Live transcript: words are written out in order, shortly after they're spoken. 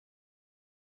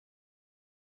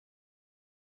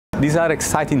these are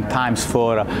exciting times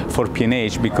for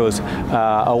PNH because,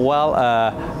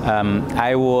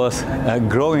 I was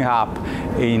growing up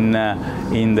in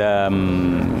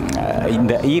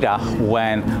the era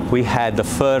when we had the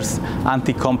first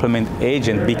anti-complement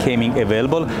agent becoming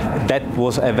available. That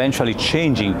was eventually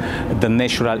changing the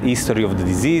natural history of the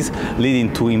disease,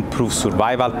 leading to improved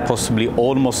survival, possibly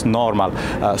almost normal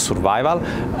survival.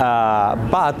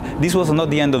 But this was not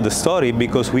the end of the story,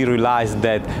 because we realized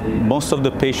that most of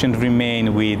the patients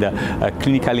remain with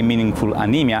clinically meaningful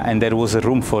anemia, and there was a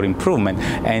room for improvement.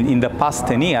 And in the past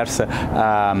 10 years,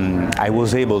 I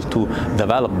was able to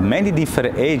develop many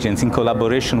different agents in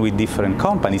collaboration with different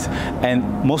companies,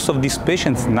 and most of these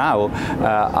patients now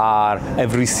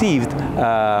have received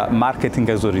marketing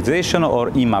authorization or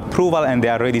EMA approval, and they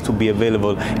are ready to be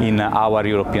available in our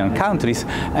European countries,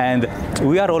 and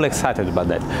we are all excited about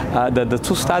that. The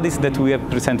two studies that we have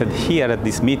presented here at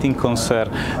this meeting concern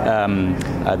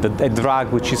a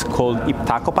drug which is called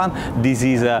Iptacopan. This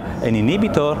is an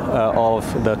inhibitor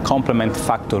of the complement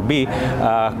factor B.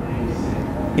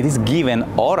 It is given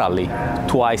orally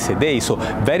twice a day, so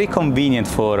very convenient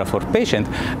for patients.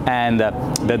 And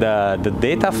the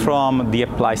data from the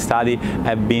APPLY study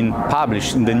have been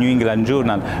published in the New England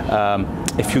Journal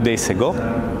a few days ago.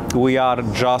 We are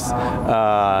just,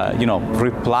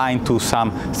 replying to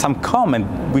some comment,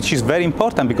 which is very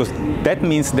important, because that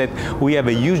means that we have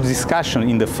a huge discussion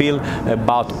in the field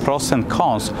about pros and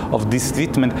cons of this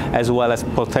treatment, as well as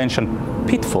potential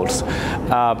pitfalls.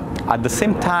 At the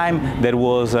same time, there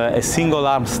was a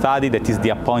single-arm study, that is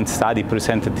the APPOINT study,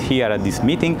 presented here at this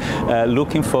meeting,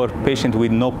 looking for patients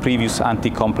with no previous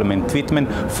anti-complement treatment.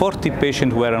 40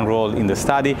 patients were enrolled in the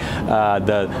study.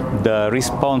 The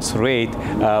response rate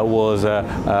was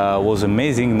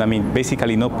amazing. I mean,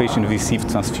 basically no patient received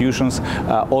transfusions.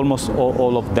 Almost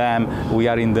all of them, we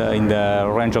are in the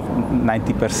range of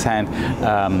 90%,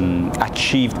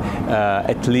 achieved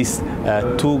at least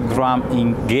 2 grams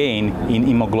in gain in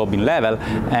hemoglobin level,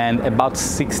 and about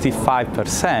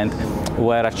 65%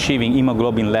 were achieving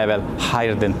hemoglobin level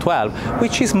higher than 12,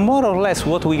 which is more or less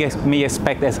what we may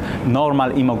expect as normal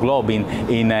hemoglobin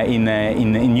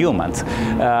in humans.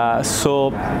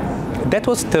 So that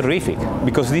was terrific,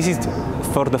 because this is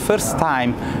for the first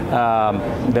time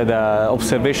the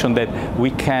observation that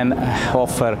we can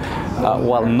offer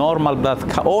normal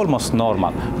almost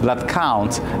normal blood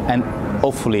counts, and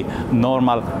hopefully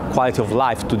normal quality of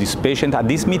life to this patient. At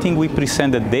this meeting, we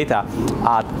presented data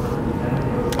at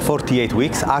 48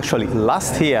 weeks. Actually,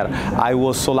 last year, I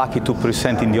was so lucky to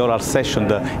present in the oral session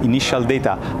the initial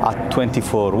data at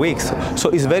 24 weeks. So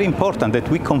it's very important that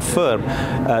we confirm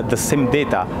the same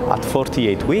data at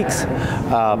 48 weeks.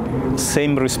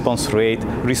 Same response rate.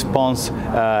 Response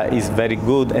is very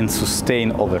good and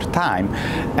sustained over time.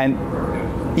 And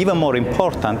even more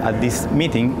important, at this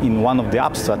meeting, in one of the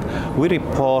abstracts, we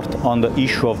report on the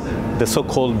issue of the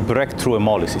so-called breakthrough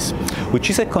hemolysis, which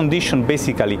is a condition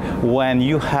basically when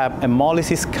you have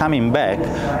hemolysis coming back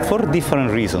for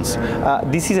different reasons.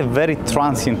 This is a very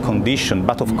transient condition,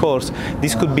 but of course,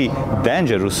 this could be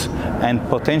dangerous and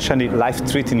potentially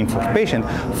life-threatening for patients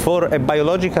for a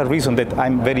biological reason that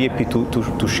I'm very happy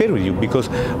to share with you, because,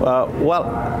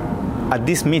 at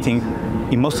this meeting,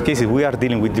 in most cases, we are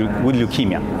dealing with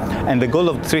leukemia, and the goal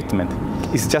of treatment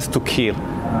is just to kill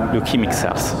leukemic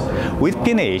cells. With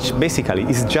PNH, basically,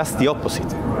 it's just the opposite.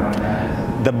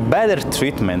 The better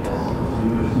treatment,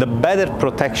 the better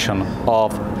protection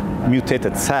of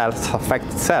mutated cells,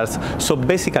 affected cells. So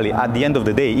basically, at the end of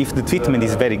the day, if the treatment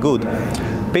is very good,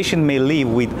 patient may live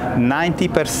with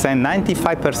 90%,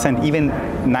 95%, even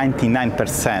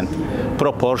 99%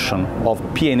 proportion of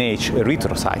PNH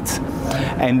erythrocytes.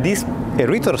 And these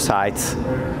erythrocytes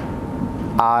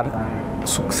are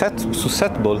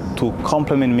susceptible to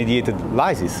complement-mediated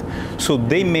lysis. So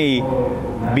they may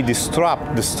be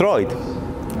destroyed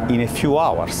in a few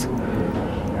hours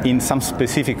in some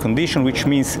specific condition, which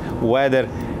means whether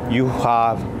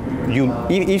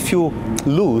if you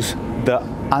lose the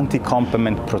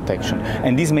anti-complement protection.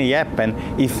 And this may happen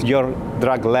if your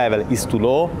drug level is too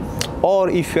low, or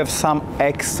if you have some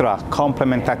extra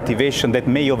complement activation that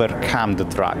may overcome the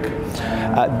drug.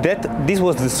 This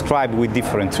was described with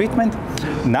different treatment.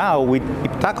 Now with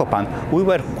Iptacopan, we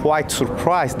were quite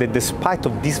surprised that despite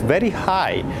of this very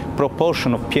high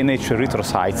proportion of PNH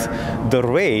erythrocytes, the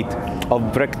rate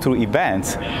of breakthrough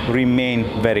events remained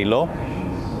very low.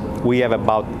 We have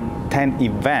about 10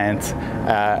 events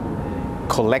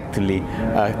collectively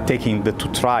taking the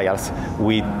 2 trials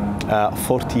with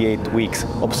 48 weeks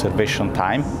observation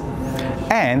time.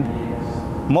 And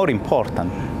more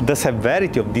important, the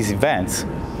severity of these events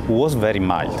was very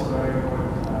mild.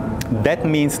 That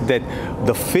means that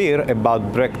the fear about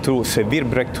severe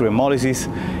breakthrough hemolysis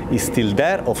is still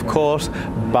there, of course,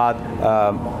 but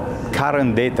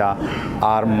current data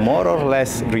are more or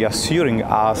less reassuring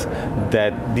us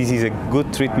that this is a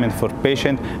good treatment for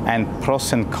patients, and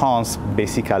pros and cons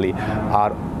basically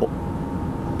are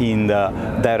in the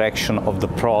direction of the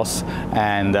pros,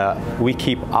 and we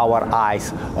keep our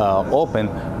eyes open,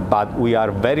 but we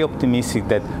are very optimistic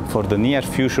that for the near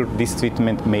future this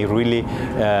treatment may really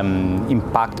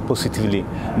impact positively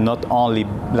not only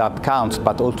blood counts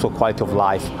but also quality of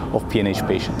life of PNH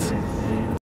patients.